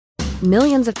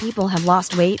Millions of people have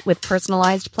lost weight with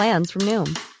personalized plans from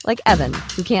Noom. Like Evan,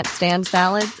 who can't stand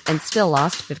salads and still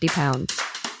lost 50 pounds.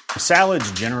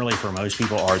 Salads generally for most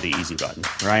people are the easy button,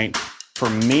 right? For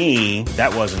me,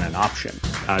 that wasn't an option.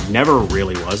 I never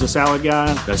really was a salad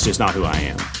guy. That's just not who I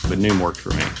am. But Noom worked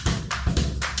for me.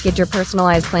 Get your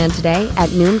personalized plan today at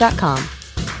Noom.com.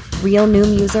 Real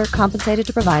Noom user compensated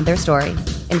to provide their story.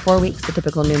 In 4 weeks, the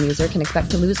typical Noom user can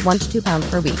expect to lose 1 to 2 pounds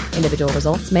per week. Individual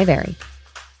results may vary.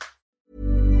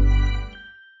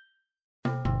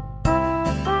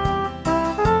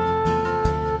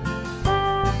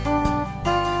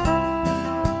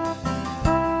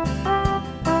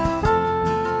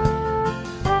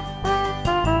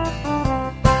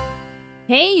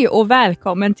 Hej och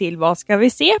välkommen till Vad ska vi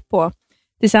se på?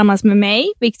 Tillsammans med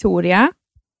mig, Victoria.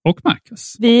 Och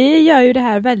Marcus. Vi gör ju det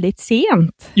här väldigt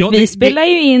sent. Ja, vi spelar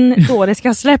ju in då det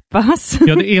ska släppas.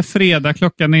 Ja, det är fredag.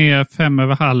 Klockan är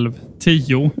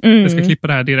 9:05. Jag ska klippa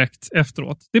det här direkt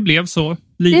efteråt. Det blev så.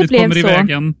 Livet kommer i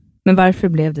vägen. Men varför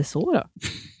blev det så då?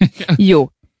 Jo,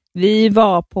 vi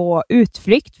var på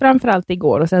utflykt framförallt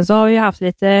igår. Och sen så har vi haft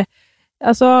lite...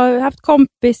 Alltså haft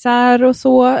kompisar och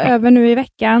så över nu i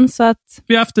veckan. Så att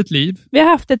vi har haft ett liv. Vi har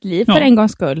haft ett liv för en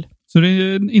gångs skull. Så det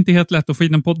är inte helt lätt att få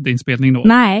in en poddinspelning då.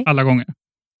 Nej. Alla gånger.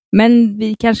 Men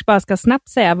vi kanske bara ska snabbt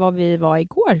säga vad vi var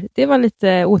igår. Det var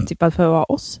lite otippat för att vara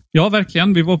oss. Ja,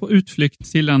 verkligen. Vi var på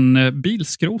utflykt till en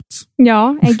bilskrot.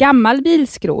 Ja, en gammal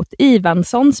bilskrot.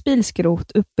 Ivanssons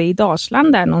bilskrot uppe i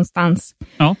Dalsland där någonstans.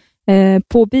 Ja.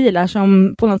 På bilar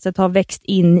som på något sätt har växt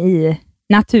in i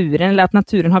naturen, eller att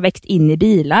naturen har växt in i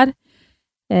bilar.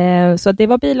 Så det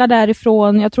var bilar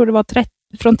därifrån, jag tror det var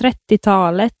från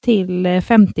 30-talet till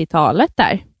 50-talet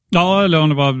där. Ja, eller om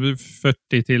det var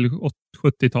 40 till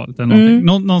 70-talet eller någonting.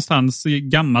 Någonstans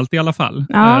gammalt i alla fall.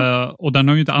 Ja. Och den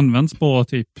har ju inte använts på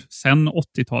typ sen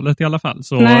 80-talet i alla fall.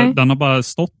 Så den har bara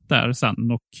stått där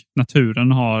sen och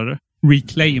naturen har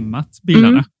reclaimat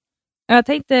bilarna. Jag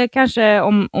tänkte kanske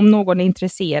om någon är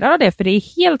intresserad av det, för det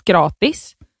är helt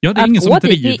gratis. Ja, det är ingen som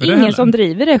driver det. Det är ingen som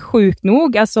driver det, sjukt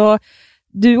nog. Alltså,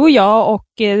 du och jag och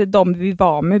de vi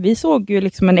var med, vi såg ju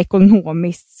liksom en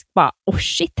ekonomisk, bara,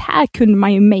 shit, här kunde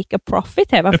man ju make a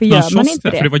profit här. Varför gör man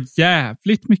inte det? För det var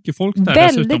jävligt mycket folk där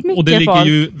väldigt dessutom. Mycket och det ligger folk.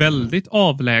 ju väldigt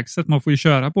avlägset. Man får ju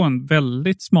köra på en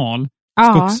väldigt smal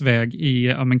skogsväg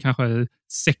i kanske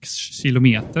 6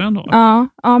 kilometer ändå.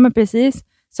 Ja, men precis.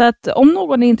 Så att om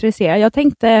någon är intresserad, jag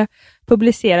tänkte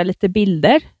publicera lite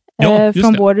bilder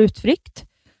från vår utflykt.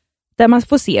 Där man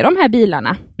får se de här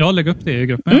bilarna. Ja, lägg upp det i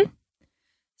gruppen.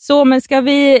 Så, men ska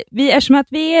vi eftersom att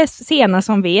vi är sena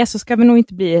som vi är, så ska vi nog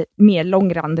inte bli mer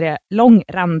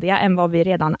långrandiga än vad vi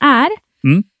redan är.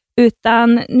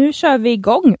 Utan nu kör vi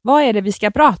igång. Vad är det vi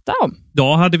ska prata om?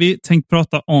 Då hade vi tänkt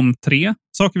prata om 3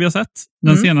 saker vi har sett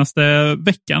den senaste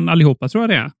veckan, allihopa tror jag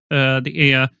det är.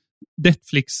 Det är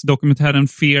Netflix-dokumentären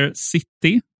Fear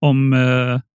City om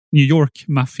New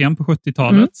York-maffian på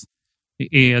 70-talet.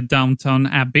 Det är Downton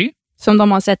Abbey. Som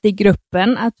de har sett i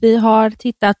gruppen att vi har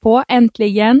tittat på,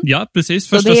 äntligen. Ja, precis.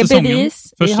 Första så det är säsongen.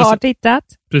 Bevis. Vi har tittat.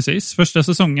 Precis. Första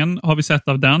säsongen har vi sett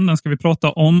av den. Den ska vi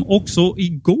prata om. Också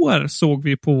igår såg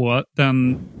vi på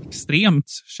den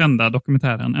extremt kända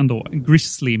dokumentären ändå,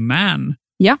 Grizzly Man.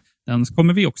 Ja. Den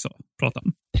kommer vi också prata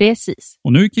om. Precis.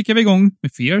 Och nu kickar vi igång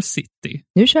med Fear City.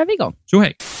 Nu kör vi igång. Så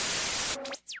hej.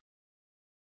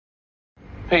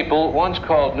 People once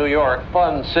called New York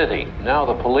Fun City. Now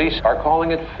the police are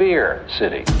calling it Fear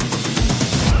City.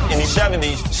 In the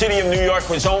 70s, city of New York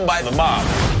was owned by the mob.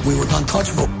 We were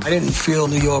untouchable. I didn't feel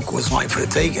New York was mine for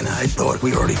the taking. I thought we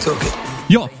already took it.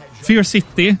 Ja, Fear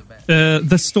City,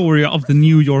 The Story of the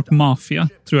New York Mafia,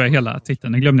 tror jag hela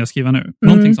titeln. Jag glömde jag skriva nu.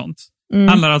 Någonting sånt.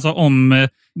 Handlar alltså om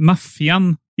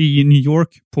maffian i New York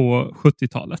på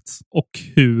 70-talet. Och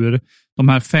hur de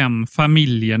här 5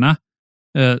 familjerna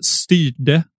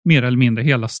styrde mer eller mindre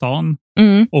hela stan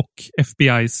och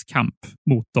FBI:s kamp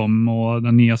mot dem och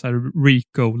den nya så här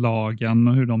RICO-lagen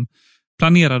och hur de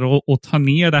planerade att ta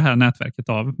ner det här nätverket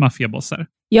av maffiabossar.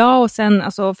 Ja, och sen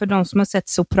alltså, för de som har sett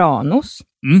Sopranos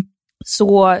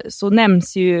så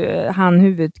nämns ju han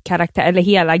huvudkaraktär, eller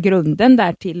hela grunden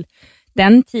där till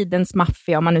den tidens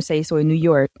maffia, om man nu säger så, i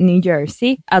New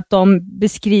Jersey, att de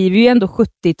beskriver ju ändå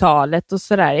 70-talet och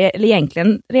sådär, eller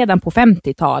egentligen redan på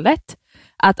 50-talet.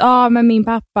 Att men min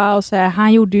pappa och så här,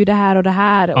 han gjorde ju det här och det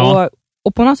här. Ja.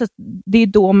 Och på något sätt, det är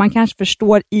då man kanske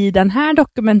förstår i den här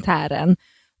dokumentären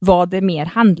vad det mer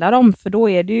handlar om. För då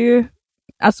är det ju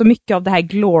alltså mycket av det här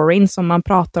gloryn som man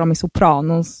pratar om i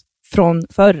Sopranos från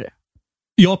förr.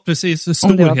 Ja, precis.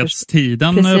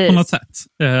 Storhetstiden på något sätt.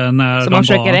 När som man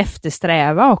försöker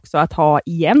eftersträva också att ha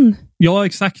igen. Ja,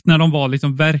 exakt. När de var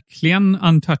liksom verkligen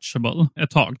untouchable ett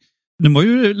tag. Den var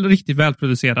ju riktigt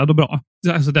välproducerad och bra.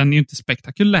 Alltså den är ju inte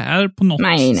spektakulär på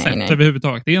något sätt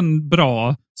överhuvudtaget. Det är en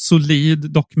bra,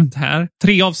 solid dokumentär.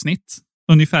 3 avsnitt.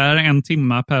 Ungefär 1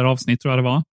 timme per avsnitt tror jag det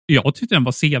var. Jag tyckte den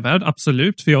var sevärd,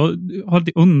 absolut. För jag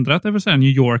hade undrat över så här New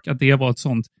York att det var ett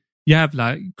sånt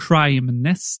jävla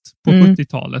crime-nest på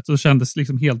 70-talet. Och kändes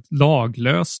liksom helt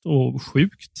laglöst och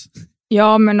sjukt.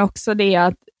 Ja, men också det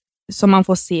att som man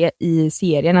får se i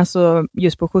serien, alltså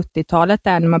just på 70-talet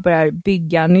där när man börjar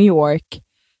bygga New York,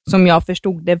 som jag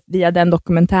förstod det via den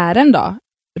dokumentären då,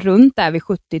 runt där vid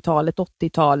 70-talet,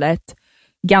 80-talet,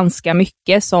 ganska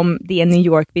mycket som det New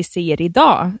York vi ser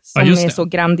idag, som är så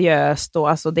grandiöst och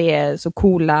alltså det är så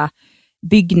coola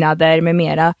byggnader med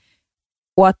mera.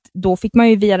 Och att då fick man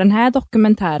ju via den här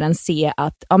dokumentären se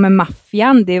att ja, men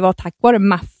maffian, det var tack vare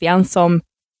maffian som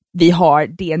vi har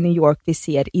det New York vi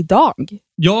ser idag.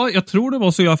 Ja, jag tror det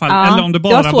var så i alla fall. Ja, eller om det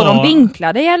bara var så de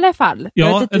vinklade i alla fall.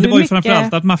 Ja, det var ju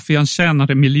framförallt att maffian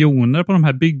tjänade miljoner på de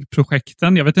här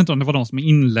byggprojekten. Jag vet inte om det var de som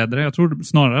inledde det. Jag tror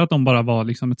snarare att de bara var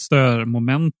liksom ett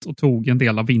störmoment och tog en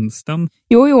del av vinsten.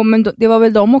 Jo, men det var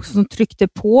väl de också som tryckte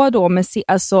på då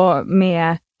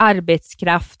med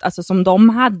arbetskraft, alltså som de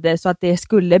hade, så att det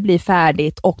skulle bli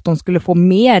färdigt och de skulle få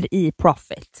mer i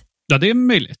profit. Ja, det är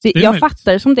möjligt. Jag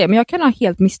fattar det som det, men jag kan ha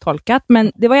helt misstolkat.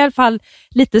 Men det var i alla fall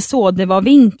lite så det var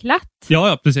vinklat.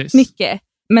 Ja, precis. Mycket.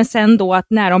 Men sen då att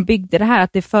när de byggde det här,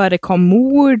 att det förekom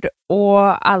mord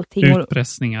och allting.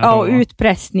 Utpressningar. Ja,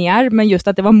 utpressningar. Men just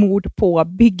att det var mord på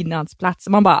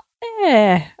byggnadsplatser. Man bara,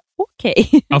 okej.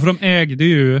 Ja, för de ägde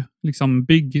ju liksom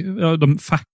de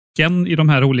facken i de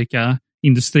här olika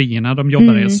industrierna. De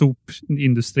jobbade i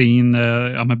sopindustrin,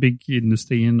 med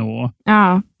byggindustrin och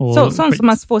sånt som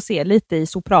man får se lite i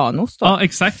Sopranos då. Ja,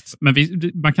 exakt. Men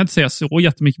man kan inte säga så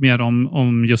jättemycket mer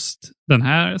om just den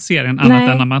här serien,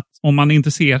 annat än att om man är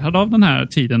intresserad av den här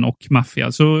tiden och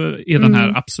maffia så är den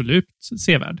här absolut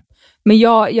sevärd. Men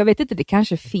jag vet inte, det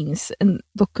kanske finns en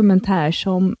dokumentär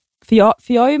som, för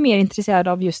jag är ju mer intresserad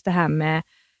av just det här med,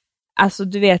 alltså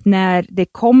du vet när det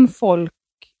kom folk,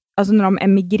 alltså när de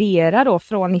emigrerade då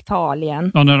från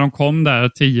Italien. Ja, när de kom där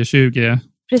 10-20-talet.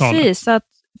 Precis,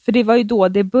 för det var ju då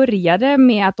det började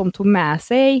med att de tog med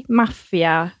sig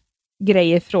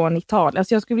maffia-grejer från Italien.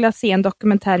 Alltså jag skulle vilja se en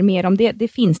dokumentär mer om det. Det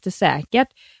finns det säkert.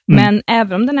 Men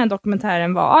även om den här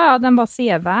dokumentären den var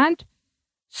sevärd,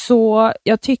 så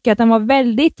jag tycker att den var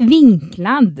väldigt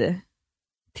vinklad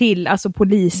till alltså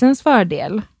polisens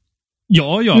fördel.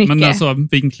 Ja, men alltså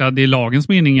vinklad i lagens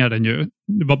mening är den ju.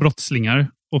 Det var brottslingar.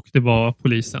 Och det var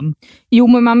polisen. Jo,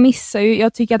 men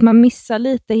jag tycker att man missar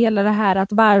lite hela det här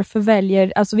att varför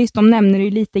väljer, alltså visst de nämner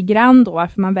ju lite grann då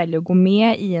varför man väljer att gå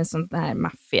med i en sån här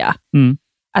maffia.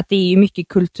 Att det är ju mycket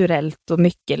kulturellt och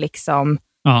mycket liksom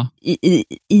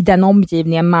i den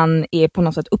omgivningen man är på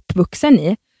något sätt uppvuxen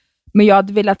i. Men jag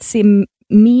hade velat se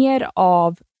mer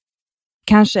av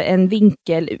kanske en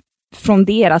vinkel från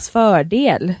deras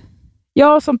fördel.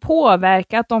 Ja, som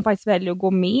påverkar att de faktiskt väljer att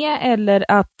gå med eller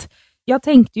att jag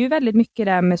tänkte ju väldigt mycket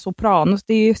där med Sopranos.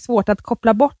 Det är ju svårt att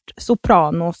koppla bort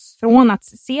Sopranos från att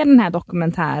se den här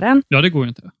dokumentären. Ja, det går ju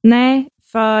inte. Nej,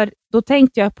 för då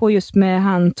tänkte jag på just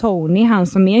med Tony, han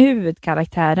som är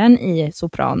huvudkaraktären i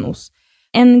Sopranos.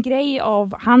 En grej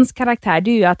av hans karaktär,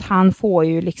 det är ju att han får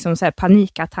ju liksom så här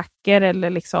panikattacker eller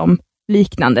liksom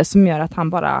liknande som gör att han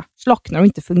bara slocknar och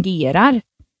inte fungerar.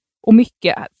 Och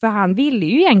mycket, för han ville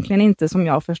ju egentligen inte, som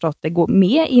jag har förstått det, gå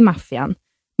med i maffian.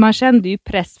 Man kände ju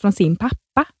press från sin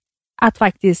pappa att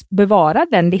faktiskt bevara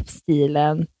den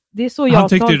livsstilen. Det är så jag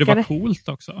tyckte det var coolt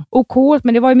också. Och coolt,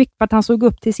 men det var ju mycket för att han såg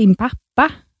upp till sin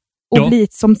pappa. Och bli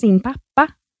som sin pappa.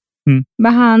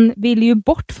 Men han ville ju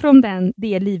bort från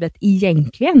det livet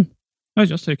egentligen. Ja,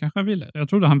 just det, kanske han ville. Jag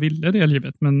trodde han ville det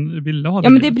livet, men ville ha det. Ja,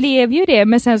 men det blev ju det.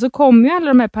 Men sen så kom ju alla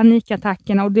de här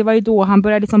panikattackerna och det var ju då han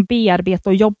började liksom bearbeta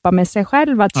och jobba med sig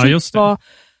själv. Att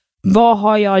vad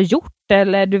har jag gjort?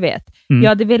 Eller du vet. Jag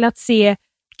hade velat se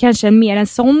kanske mer en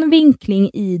sån vinkling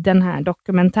i den här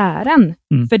dokumentären.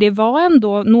 För det var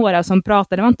ändå några som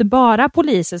pratade. Det var inte bara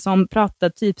poliser som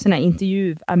pratade typ såna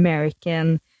intervju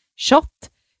American shot.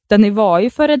 Utan det var ju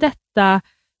före detta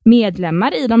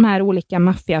medlemmar i de här olika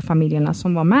maffiafamiljerna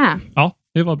som var med. Ja,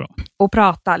 det var bra. Och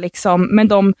prata liksom. Men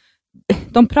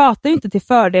de pratar ju inte till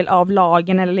fördel av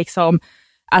lagen eller liksom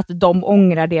att de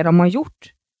ångrar det de har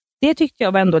gjort. Det tyckte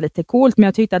jag var ändå lite coolt, men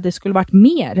jag tyckte att det skulle varit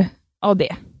mer av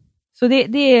det. Så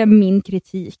det är min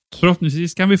kritik.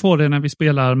 Förhoppningsvis kan vi få det när vi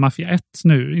spelar Mafia 1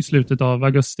 nu i slutet av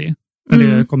augusti. När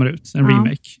det kommer ut, en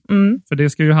remake. För det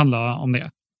ska ju handla om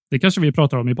det. Det kanske vi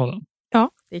pratar om i podden. Ja,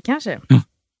 det kanske.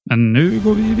 Men nu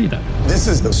går vi vidare. This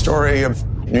is the story of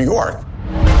New York.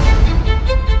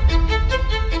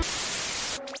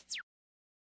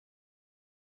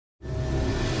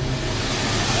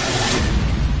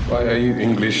 Why are you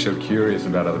English so curious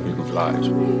about other people's lives?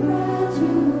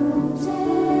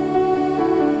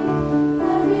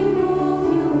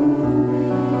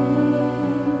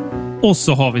 Och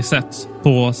så har vi sett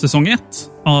på säsong 1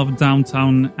 av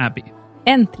Downton Abbey.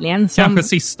 Äntligen. Kanske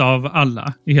sista av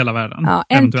alla i hela världen. Ja,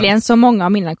 äntligen som många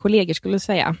av mina kollegor skulle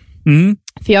säga.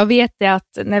 För jag vet det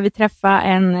att när vi träffade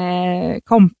en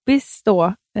kompis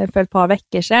då för ett par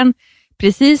veckor sedan,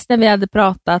 precis när vi hade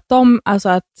pratat om alltså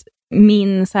att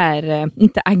min så här,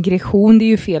 inte aggression, det är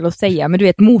ju fel att säga, men du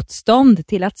vet motstånd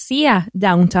till att se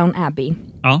Downton Abbey.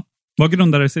 Ja, vad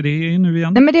grundar sig det nu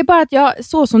igen? Nej, men det är bara att jag,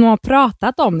 så som de har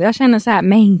pratat om det, jag känner så här,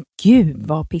 men gud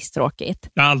vad pisstråkigt.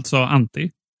 Ja, alltså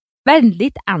anti.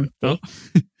 Väldigt anti. Ja.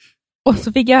 Och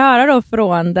så fick jag höra då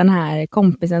från den här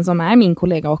kompisen som är min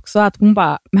kollega också, att hon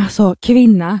bara, men alltså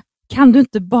kvinna, kan du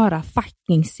inte bara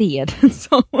fucking se den,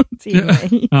 sa hon till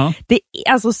mig. Ja. Det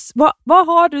är, alltså, vad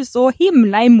har du så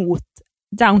himla emot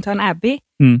Downton Abbey?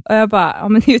 Och jag bara, ja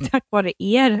men det är ju tack vare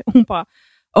er. Hon bara,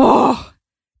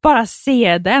 bara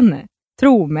se den,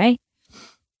 tro mig.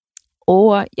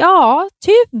 Och ja,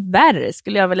 tyvärr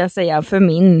skulle jag vilja säga för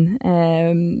min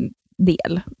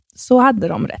del, så hade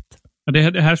de rätt. Ja,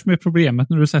 det här som är problemet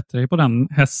när du sätter dig på den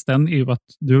hästen är ju att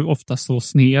du ofta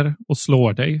slås ner och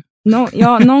slår dig.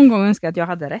 Någon gång önskar jag att jag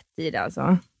hade rätt i det.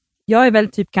 Alltså. Jag är väl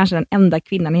typ kanske den enda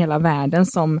kvinnan i hela världen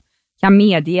som kan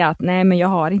medge att nej, men jag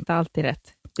har inte alltid rätt.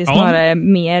 Det är snarare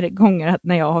mer gånger att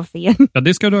när jag har fel. Ja,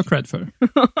 det ska du ha cred för.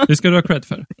 Det ska du ha cred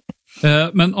för.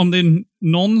 Men om det är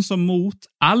någon som mot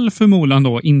all förmodan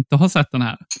då inte har sett den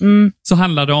här, så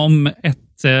handlar det om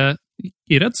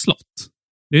ett slott.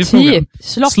 Det är typ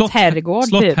slotthärgård.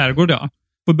 Slotthärgård, ja.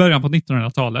 På början på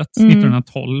 1900-talet.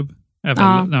 1912 är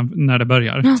väl när det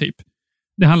börjar, typ.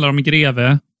 Det handlar om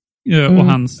greve och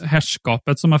hans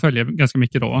härskapet som man följer ganska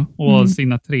mycket då. Och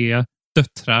sina 3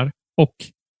 döttrar och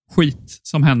skit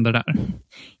som händer där.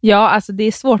 Ja, alltså det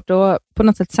är svårt att på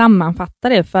något sätt sammanfatta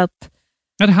det för att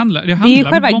det handlar det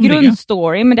är själva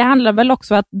grundstory, men det handlar väl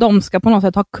också att de ska på något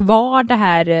sätt ha kvar det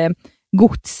här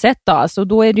godset då. Alltså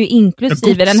då är det ju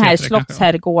inklusive den här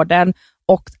slottsherrgården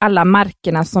och alla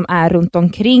markerna som är runt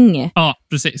omkring. Ja,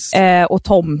 precis. Och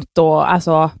tomt och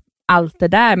alltså allt det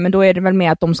där. Men då är det väl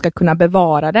med att de ska kunna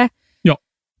bevara det. Ja.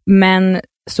 Men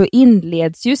så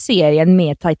inleds ju serien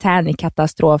med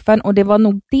Titanic-katastrofen och det var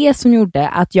nog det som gjorde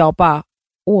att jag bara,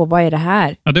 vad är det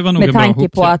här? Ja, det var nog med tanke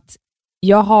på att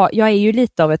jag är ju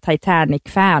lite av ett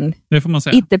Titanic-fan. Det får man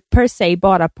säga. Inte per se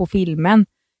bara på filmen,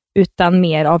 utan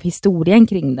mer av historien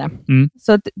kring det.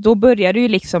 Så att då började det ju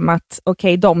liksom att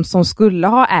de som skulle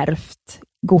ha ärvt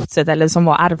godset eller som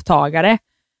var arvtagare,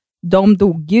 de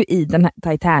dog ju i den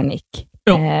här Titanic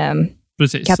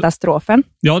katastrofen.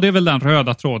 Ja, det är väl den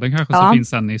röda tråden kanske som finns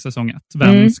sen i säsong 1.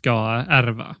 Vem ska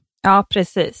ärva? Ja,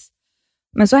 precis.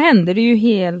 Men så händer det ju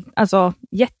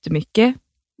jättemycket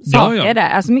saker där.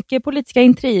 Alltså mycket politiska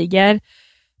intriger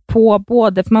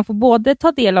för man får både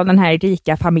ta del av den här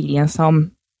rika familjen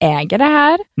som äger det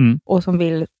här och som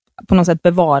vill på något sätt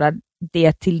bevara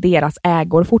det till deras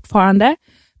ägor fortfarande.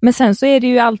 Men sen så är det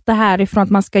ju allt det här ifrån att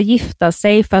man ska gifta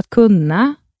sig för att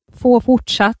kunna få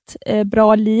fortsatt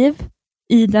bra liv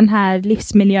i den här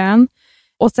livsmiljön.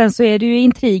 Och sen så är det ju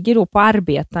intriger då på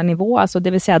arbetarnivå, alltså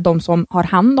det vill säga de som har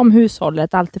hand om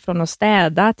hushållet, allt ifrån att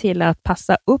städa till att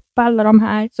passa upp alla de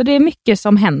här. Så det är mycket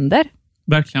som händer.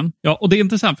 Verkligen. Ja, och det är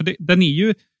intressant för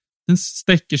den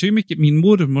sträcker sig ju mycket. Min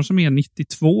mormor som är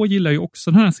 92 gillar ju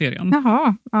också den här serien.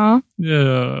 Jaha, ja.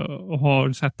 Och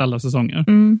har sett alla säsonger.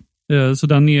 Så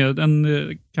den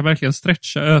kan verkligen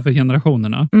stretcha över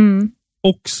generationerna.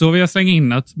 Också vill jag slänga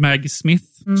in att Maggie Smith,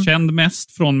 känd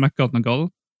mest från McGonagall.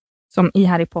 Som i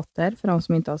Harry Potter, för de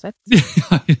som inte har sett.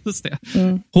 Ja, just det.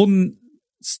 Hon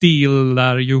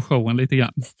stilar ju showen lite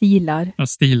grann.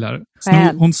 Stilar.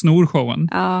 Hon snor showen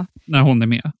när hon är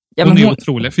med. Ja, hon är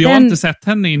otrolig. För jag har inte sett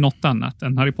henne i något annat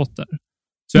än Harry Potter.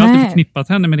 Så jag har alltid förknippat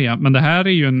henne med det. Men det här är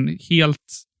ju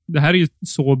det här är ju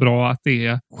så bra att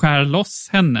det skär loss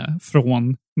henne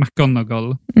från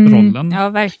McGonagall-rollen. Ja,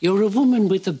 verkligen. You're a woman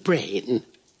with a brain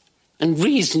and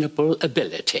reasonable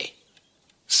ability.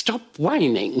 Stop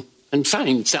whining and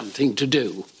find something to do.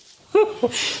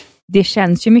 Det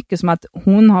känns ju mycket som att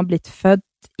hon har blivit född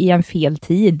i en fel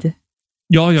tid.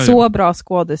 Ja. Så bra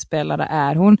skådespelare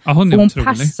är hon. Ja, hon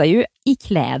passar ju i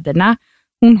kläderna.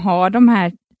 Hon har de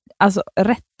här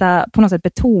rätta på något sätt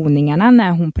betoningarna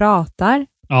när hon pratar.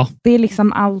 Ja. Det är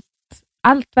liksom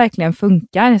allt verkligen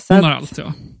funkar. Så hon har allt,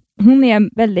 ja. Hon är en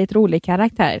väldigt rolig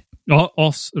karaktär. Ja,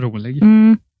 asrolig.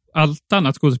 Allt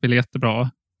annat skådespel är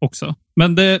jättebra också.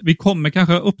 Men vi kommer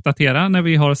kanske uppdatera när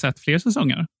vi har sett fler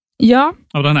säsonger. Ja.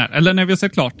 Av den här, eller när vi har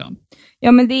sett klart den.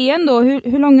 Ja, men det är ändå,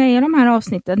 hur långa är de här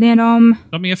avsnitten?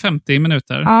 De är 50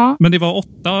 minuter. Ja. Men det var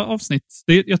 8 avsnitt.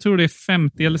 Jag tror det är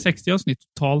 50 eller 60 avsnitt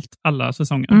totalt alla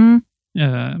säsonger.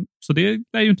 Så det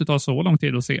lär ju inte ta så lång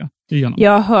tid att se igenom.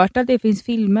 Jag har hört att det finns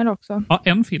filmer också. Ja,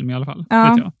 en film i alla fall.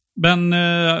 Vet jag. Men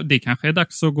det kanske är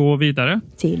dags att gå vidare.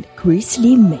 Till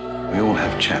Grizzly Man. We all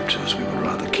have chapters we would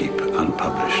rather keep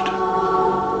unpublished.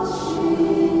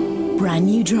 Brand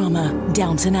new drama,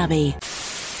 Downton Abbey.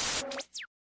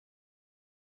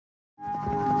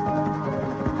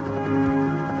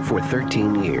 For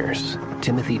 13 years,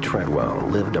 Timothy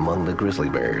Treadwell lived among the grizzly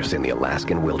bears in the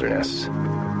Alaskan wilderness.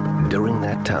 During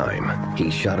that time,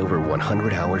 he shot over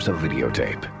 100 hours of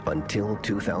videotape until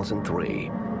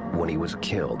 2003, when he was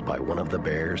killed by one of the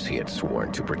bears he had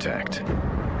sworn to protect.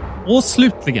 Och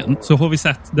slutligen så har vi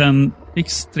sett den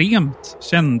extremt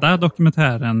kända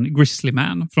dokumentären Grizzly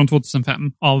Man från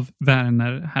 2005 av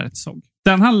Werner Herzog.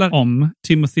 Den handlar om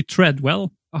Timothy Treadwell.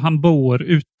 Han bor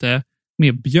ute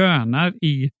med björnar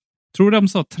i, tror de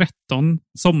sa 13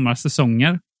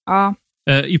 sommarsäsonger. Ja.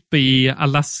 Uppe i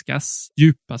Alaskas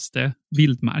djupaste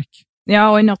vildmark. Ja,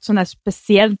 och i något sånt där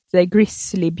speciellt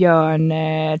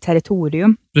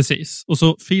grizzlybjörn-territorium. Precis. Och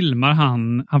så filmar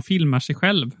han filmar sig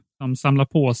själv. Han samlar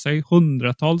på sig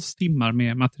hundratals timmar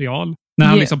med material. När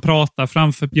han liksom pratar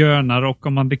framför björnar och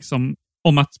om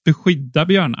att beskydda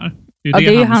björnar. Det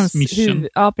är ju hans mission.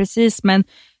 Ja, precis. Men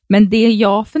det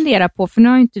jag funderar på, för nu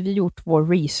har inte vi gjort vår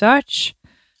research,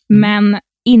 men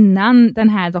innan den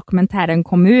här dokumentären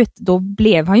kom ut, då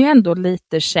blev han ju ändå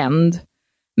lite känd.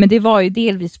 Men det var ju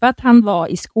delvis för att han var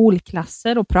i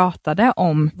skolklasser och pratade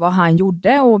om vad han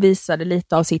gjorde och visade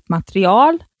lite av sitt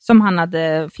material som han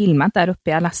hade filmat där uppe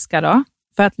i Alaska då.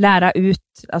 För att lära ut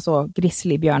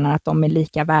grizzlybjörnar att de är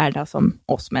lika värda som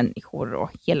oss människor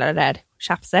och hela det där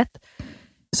tjafset.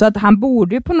 Så att han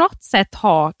borde ju på något sätt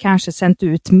ha kanske sänt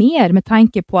ut mer med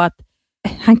tanke på att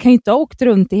han kan ju inte ha åkt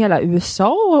runt i hela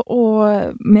USA och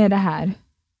med det här.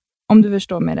 Om du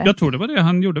förstår med det. Jag tror det var det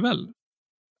han gjorde väl.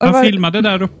 Han filmade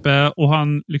där uppe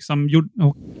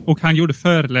och han gjorde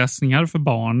föreläsningar för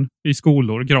barn i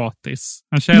skolor gratis.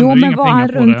 Han tjänade inga pengar på det. Jo, men var han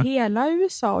runt hela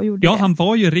USA och gjorde det? Ja, han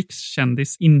var ju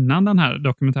rikskändis innan den här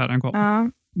dokumentären kom. Ja.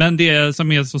 Men det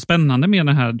som är så spännande med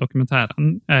den här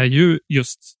dokumentären är ju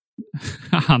just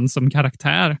han som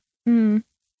karaktär.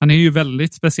 Han är ju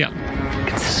väldigt speciell. I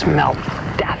can smell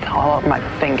death all over my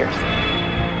fingers.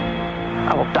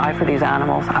 I will die for these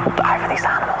animals. I will die for these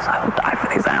animals. I will die for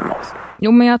these animals.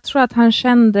 Jo, men jag tror att han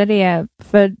kände det,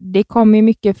 för det kom ju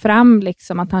mycket fram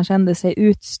liksom att han kände sig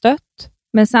utstött.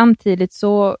 Men samtidigt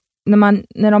så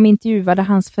när de intervjuade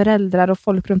hans föräldrar och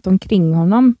folk runt omkring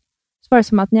honom, så var det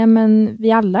som att nej, men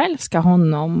vi alla älskar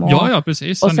honom. Och, ja,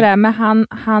 precis. Och sådär, men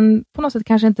han på något sätt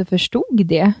kanske inte förstod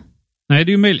det. Nej, det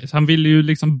är ju möjligt. Han ville ju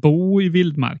liksom bo i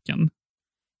vildmarken.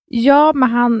 Ja,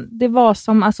 men det var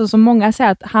som många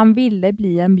säger att han ville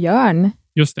bli en björn.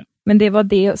 Just det. Men det var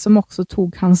det som också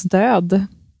tog hans död.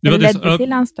 Det ledde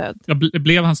till hans död. Ja,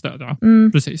 blev hans död, ja.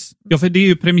 Precis. Ja, för det är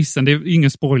ju premissen, det är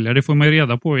ingen spoiler, det får man ju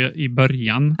reda på i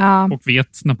början. Ja. Och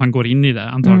vet när man går in i det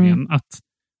antagligen. Att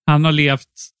han har levt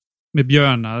med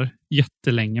björnar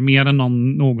jättelänge, mer än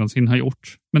någon någonsin har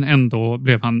gjort. Men ändå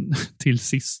blev han till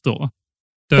sist då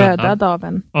dödad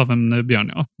av en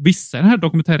björn. Ja. Vissa i den här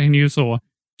dokumentären är ju så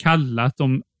kalla att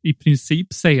de i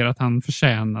princip säger att han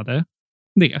förtjänade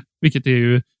det. Vilket är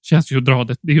ju, känns ju att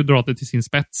dra det till sin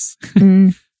spets.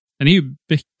 Den är ju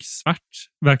becksvart,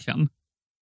 verkligen.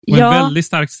 Och en väldigt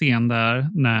stark scen där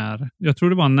när, jag tror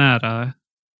det var en nära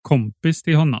kompis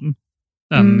till honom.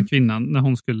 Den kvinnan, när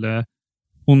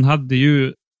hon hade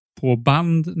ju på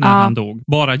band när han dog.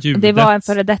 Bara ljudet. Det var en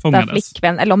före detta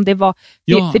flickvän. Eller om det var,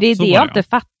 för det är det jag inte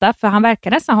fattar. För han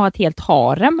verkar nästan ha ett helt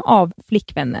harem av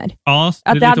flickvänner. Ja,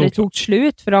 att det aldrig tog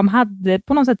slut. För de hade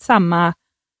på något sätt samma,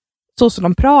 så som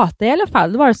de pratade i alla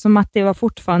fall. Det var som att det var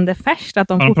fortfarande färskt. Att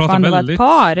de fortfarande var ett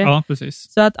par. Ja,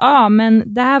 precis. Så att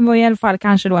men det här var i alla fall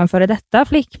kanske då en före detta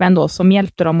flickvän då, som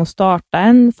hjälpte dem att starta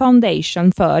en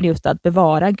foundation för just att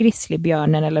bevara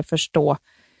grizzlybjörnen, eller förstå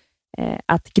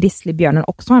att grizzlybjörnen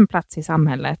också har en plats i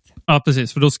samhället. Ja,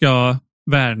 precis. För då ska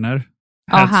Werner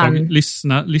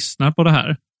lyssna på det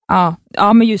här. Ja,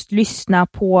 men just lyssna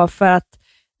på, för att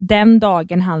den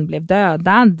dagen han blev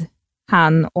dödad,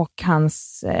 han och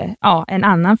hans, en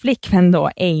annan flickvän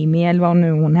då, Amy eller vad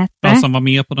nu hon hette. Ja, som var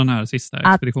med på den här sista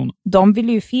expeditionen. De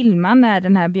ville ju filma när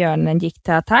den här björnen gick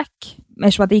till attack.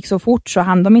 Men så att det gick så fort så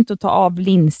hann de inte att ta av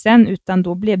linsen, utan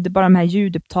då blev det bara de här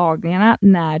ljudupptagningarna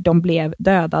när de blev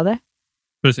dödade.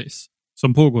 Precis.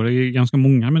 som pågår i ganska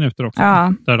många minuter också.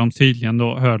 Ja. Där de tydligen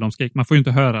då hör dem skrika. Man får ju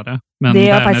inte höra det. Men det är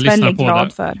jag Werner faktiskt lyssnar väldigt på glad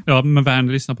det. för. Ja, men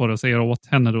Werner lyssnar på det och säger åt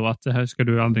henne då att det här ska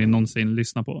du aldrig någonsin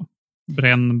lyssna på.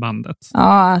 Bränn bandet.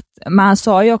 Ja, men han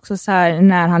sa ju också så här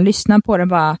när han lyssnade på det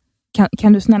bara,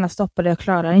 kan du snälla stoppa det, jag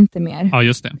klarar inte mer. Ja,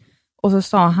 just det. Och så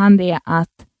sa han det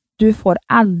att du får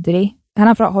aldrig, han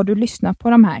har frågat, har du lyssnat på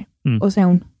de här? Och säger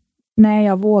hon, nej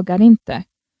jag vågar inte.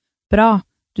 Bra,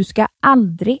 du ska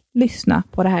aldrig lyssna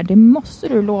på det här, det måste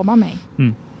du lova mig.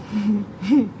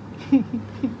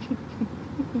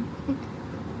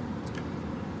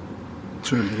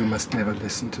 Truly, you must never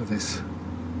listen to this.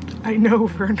 I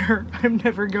know, Werner. I'm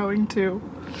never going to.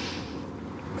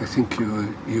 I think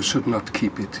you should not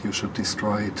keep it. You should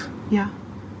destroy it. Yeah.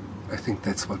 I think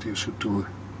that's what you should do.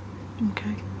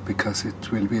 Okay. Because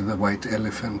it will be the white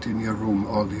elephant in your room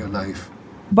all your life.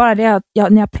 Bara det att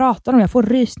när jag pratar om det, jag får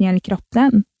rysningar i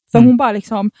kroppen. För hon bara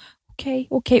liksom, okej.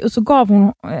 Och så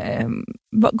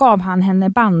gav han henne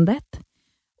bandet.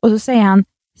 Och så säger han,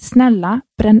 snälla,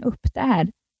 bränn upp det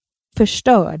här.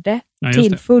 Förstör det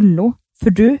till fullo. För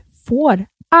du får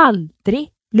aldrig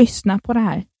lyssna på det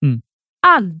här.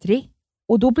 Aldrig.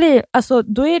 Och då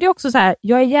är det också så här,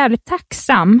 jag är jävligt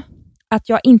tacksam att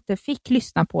jag inte fick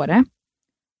lyssna på det.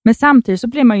 Men samtidigt så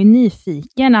blir man ju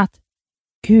nyfiken att,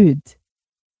 gud,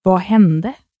 vad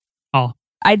hände? Ja.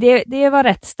 Det var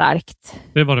rätt starkt.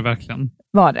 Det var det verkligen.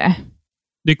 Var det.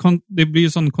 Det blir ju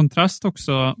sån kontrast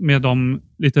också med de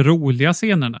lite roliga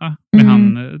scenerna med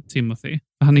han Timothy.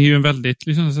 Han är ju en väldigt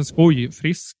liksom,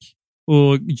 skojfrisk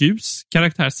och ljus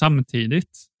karaktär samtidigt.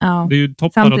 Ja. Det är ju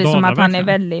toppar samtidigt och dalar. Samtidigt som att verkligen. Han är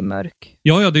väldigt mörk.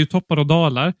 Ja, det är ju toppar och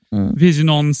dalar. Det finns ju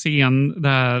någon scen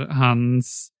där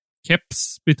hans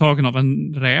keps blir tagen av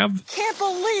en räv. Can't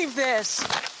believe this!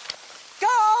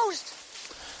 Ghost!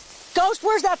 Ghost,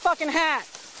 where's that fucking hat?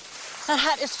 That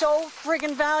hat is so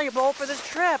friggin' valuable for this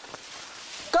trip.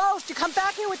 Ghost, you come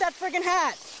back here with that friggin'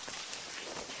 hat.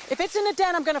 If it's in a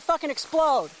den, I'm gonna fucking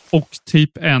explode. Och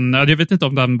typ jag vet inte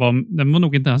om den var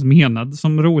nog inte ens menad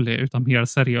som rolig utan mer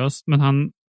seriös. Men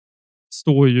han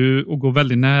står ju och går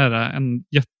väldigt nära en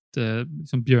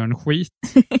liksom björnskit.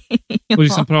 Och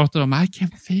liksom pratar om I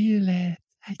can feel it.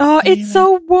 It's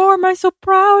so warm, I'm so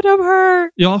proud of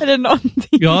her. Ja, eller någonting.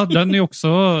 Ja, den är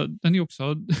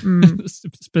också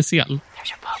speciell.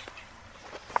 There's your pup.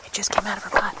 It just came out of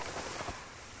her butt.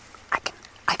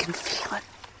 I can feel it.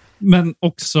 Men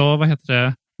också,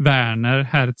 Werner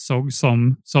Herzog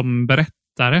som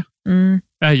berättare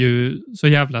är ju så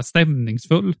jävla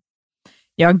stämningsfull.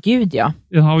 Ja, gud ja.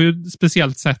 Jag har ju ett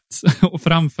speciellt sätt att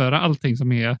framföra allting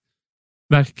som är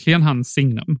verkligen hans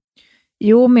signum.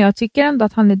 Jo, men jag tycker ändå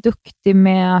att han är duktig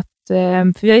med att,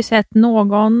 för vi har ju sett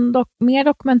någon mer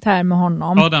dokumentär med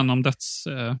honom. Ja, den om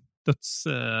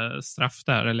dödsstraff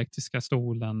där, elektriska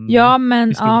stolen. Ja,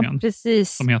 men ja,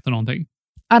 precis. Som heter någonting.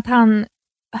 Att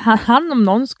han om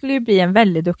någon skulle ju bli en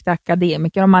väldigt duktig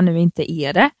akademiker om han nu inte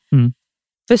är det.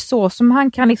 För så som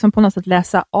han kan liksom på något sätt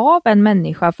läsa av en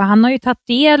människa, för han har ju tagit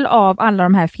del av alla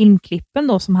de här filmklippen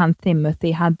då som han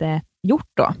Timothy hade gjort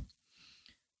då.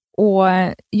 Och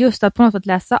just att på något sätt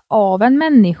läsa av en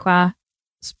människa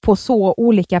på så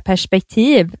olika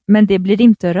perspektiv, men det blir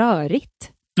inte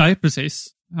rörigt. Nej, precis.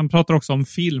 Han pratar också om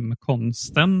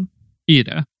filmkonsten i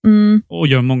det. Och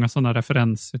gör många sådana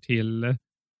referenser till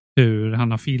hur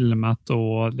han har filmat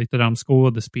och lite där om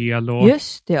skådespel och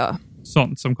just det, ja.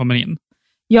 Sånt som kommer in.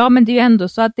 Ja, men det är ju ändå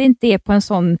så att det inte är på en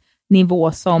sån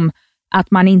nivå som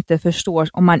att man inte förstår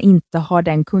om man inte har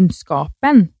den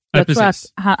kunskapen. Jag tror att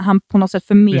han på något sätt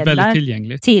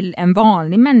förmedlar till en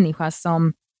vanlig människa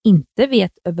som inte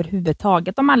vet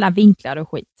överhuvudtaget om alla vinklar och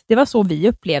skit. Det var så vi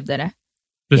upplevde det.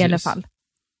 Precis. I alla fall.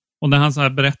 Och när han så här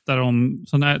berättar om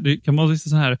det kan vara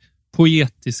så här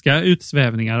poetiska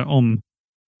utsvävningar om,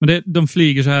 men de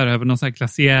flyger så här över någon så här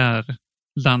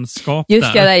glaciärlandskap.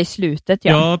 Just det, där i slutet,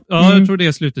 ja. Ja, jag tror det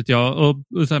är slutet, ja.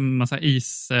 Och så en massa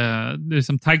is, det är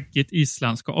liksom taggigt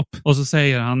islandskap. Och så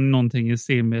säger han någonting i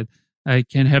stil med I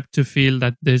can help to feel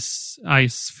that this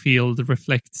ice field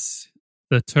reflects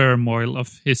the turmoil of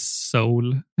his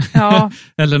soul. Ja.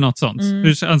 Eller något sånt.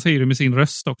 Han säger det med sin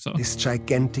röst också. This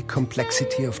gigantic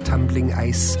complexity of tumbling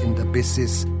ice in the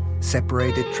abysses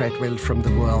separated Treadwell from the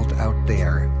world out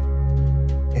there.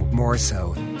 And more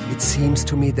so, it seems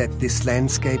to me that this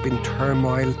landscape in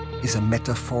turmoil is a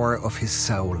metaphor of his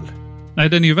soul. Nej,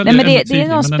 den är ju väldigt tydlig, det är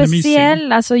något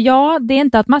speciellt. Alltså, ja, det är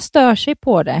inte att man stör sig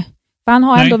på det. För han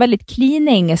har ändå väldigt clean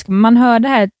engelska. Man hör det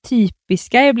här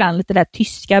typiska ibland, lite där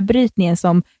tyska brytningen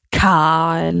som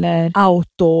ka eller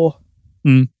auto.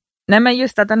 Nej, men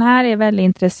just att den här är väldigt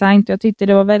intressant. Jag tyckte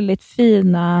det var väldigt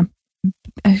fina,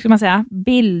 hur ska man säga,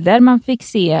 bilder man fick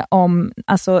se om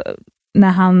alltså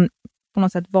när han på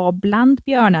något sätt var bland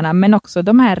björnarna, men också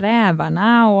de här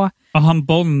rävarna. Och han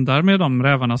bondar med de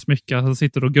rävarna så mycket. Han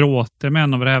sitter och gråter med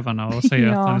en av rävarna och säger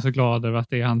att han är så glad över att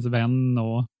det är hans vän.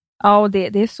 Och... Ja, och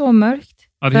det är så mörkt.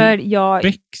 Ja, det är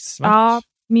becksvart. Ja,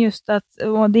 just att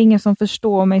det är ingen som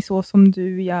förstår mig så som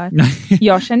du gör.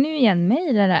 Jag känner ju igen mig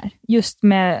i det där. Just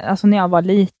med, alltså när jag var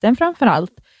liten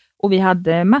framförallt. Och vi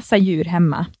hade massa djur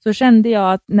hemma. Så kände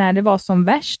jag att när det var som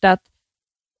värst att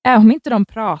om inte de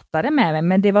pratade med mig,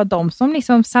 men det var de som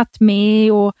liksom satt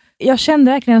med, och jag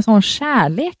kände verkligen en sån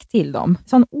kärlek till dem.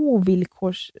 Sån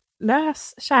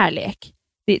ovillkorslös kärlek.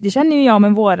 Det känner ju jag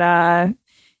med våra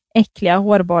äckliga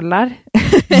hårbollar.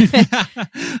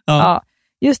 Ja,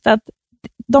 just att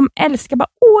de älskar bara,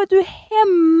 du är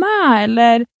hemma,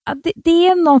 eller det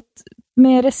är något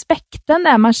med respekten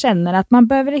där man känner att man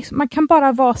behöver liksom, man kan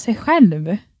bara vara sig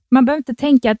själv. Man behöver inte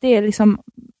tänka att det är liksom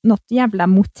något jävla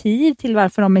motiv till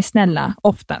varför de är snälla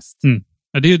oftast.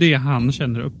 Ja, det är ju det han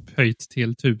känner upphöjt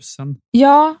till 1000.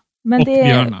 Ja, men och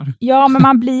björnar. Ja, men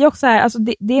man blir också här, alltså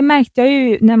det märkte jag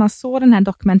ju när man såg den här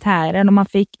dokumentären, och man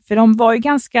fick, för de var ju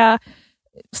ganska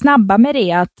snabba med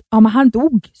det att men han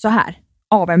dog så här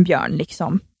av en björn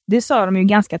liksom. Det sa de ju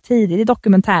ganska tidigt i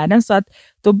dokumentären, så att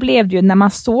då blev det ju, när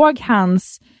man såg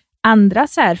hans andra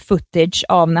så här footage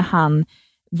av när han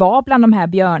var bland de här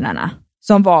björnarna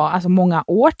som var alltså många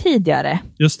år tidigare.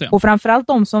 Just det. Och framförallt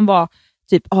de som var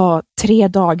typ 3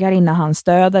 dagar innan hans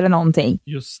död eller någonting.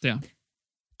 Just det.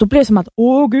 Då blev det som att,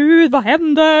 gud, vad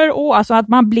händer? Alltså att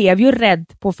man blev ju rädd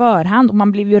på förhand, och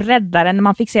man blev ju räddare när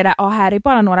man fick se det. Här är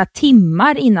bara några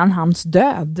timmar innan hans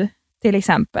död, till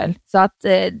exempel. Så att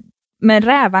med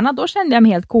rävarna, då kände jag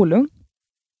mig helt kolugn.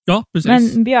 Ja,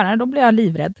 precis. Men björnarna, då blev jag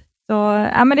livrädd. Så,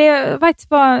 men det är faktiskt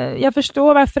bara, jag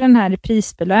förstår varför den här är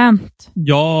prisbelönt.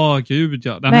 Ja, gud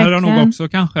ja. Den här har nog också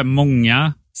kanske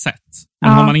många sett.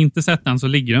 Men har man inte sett den så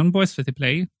ligger den på SVT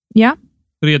Play. Ja.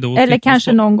 Redo eller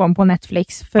kanske någon gång på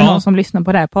Netflix för någon som lyssnar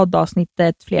på det här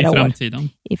poddavsnittet flera år.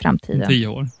 I framtiden. 10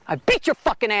 år. I beat your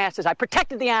fucking asses. I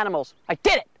protected the animals. I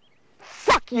did it.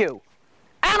 Fuck you.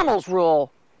 Animals rule.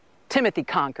 Timothy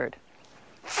conquered.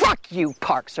 Fuck you,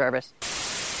 Park Service.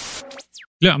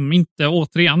 Glöm inte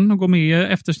återigen att gå med i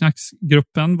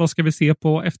eftersnacksgruppen. Vad ska vi se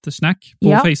på eftersnack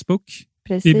på Facebook?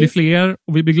 Precis. Vi blir fler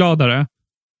och vi blir gladare.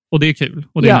 Och det är kul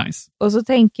och det är nice. Och så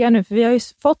tänker jag nu, för vi har ju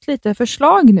fått lite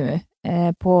förslag nu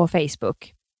på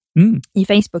Facebook. I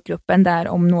Facebookgruppen där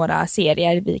om några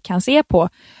serier vi kan se på.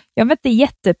 Jag vet, det är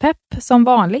jättepepp som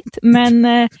vanligt, men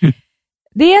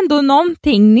det är ändå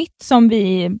någonting nytt som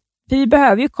vi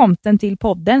behöver ju content till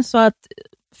podden, så att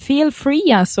feel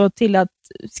free alltså till att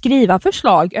skriva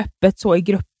förslag öppet så i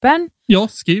gruppen. Ja,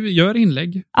 gör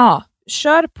inlägg. Ja,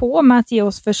 kör på med att ge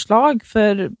oss förslag,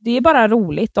 för det är bara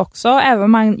roligt också.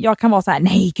 Även om jag kan vara så här,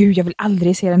 nej gud, jag vill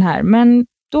aldrig se den här. Men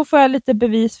då får jag lite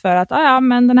bevis för att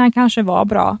men den här kanske var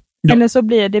bra. Ja. Eller så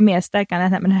blir det mer stärkande,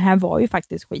 men den här var ju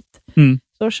faktiskt skit.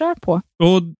 Så kör på.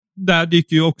 Och där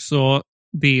dyker ju också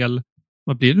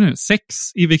vad blir det nu? 6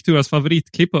 i Victorias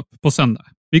favoritklipp upp på söndag.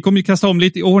 Vi kommer ju kasta om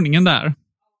lite i ordningen där.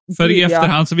 För i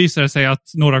efterhand så visar det sig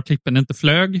att några av klippen inte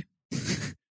flög.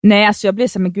 Nej, alltså jag blev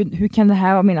så här, men gud, hur kan det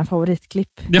här vara mina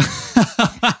favoritklipp? Ja,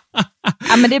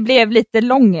 men det blev lite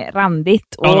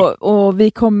långrandigt. Och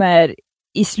vi kommer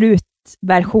i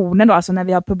slutversionen då, alltså när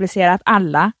vi har publicerat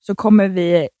alla, så kommer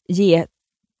vi ge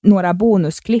några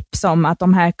bonusklipp som att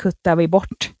de här kuttar vi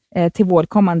bort till vår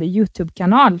kommande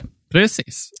YouTube-kanal.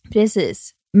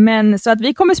 Precis. Men så att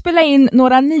vi kommer spela in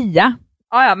några nya.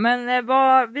 Ja, men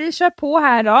vi kör på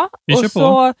här då. Så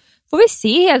får vi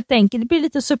se helt enkelt. Det blir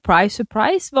lite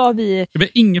surprise vad vi... Det blir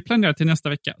inget planerat till nästa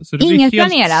vecka. Så det inget blir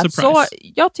helt planerat. Surprise.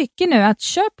 Så jag tycker nu att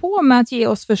kör på med att ge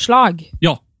oss förslag.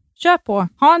 Ja. Kör på.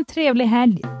 Ha en trevlig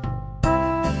helg.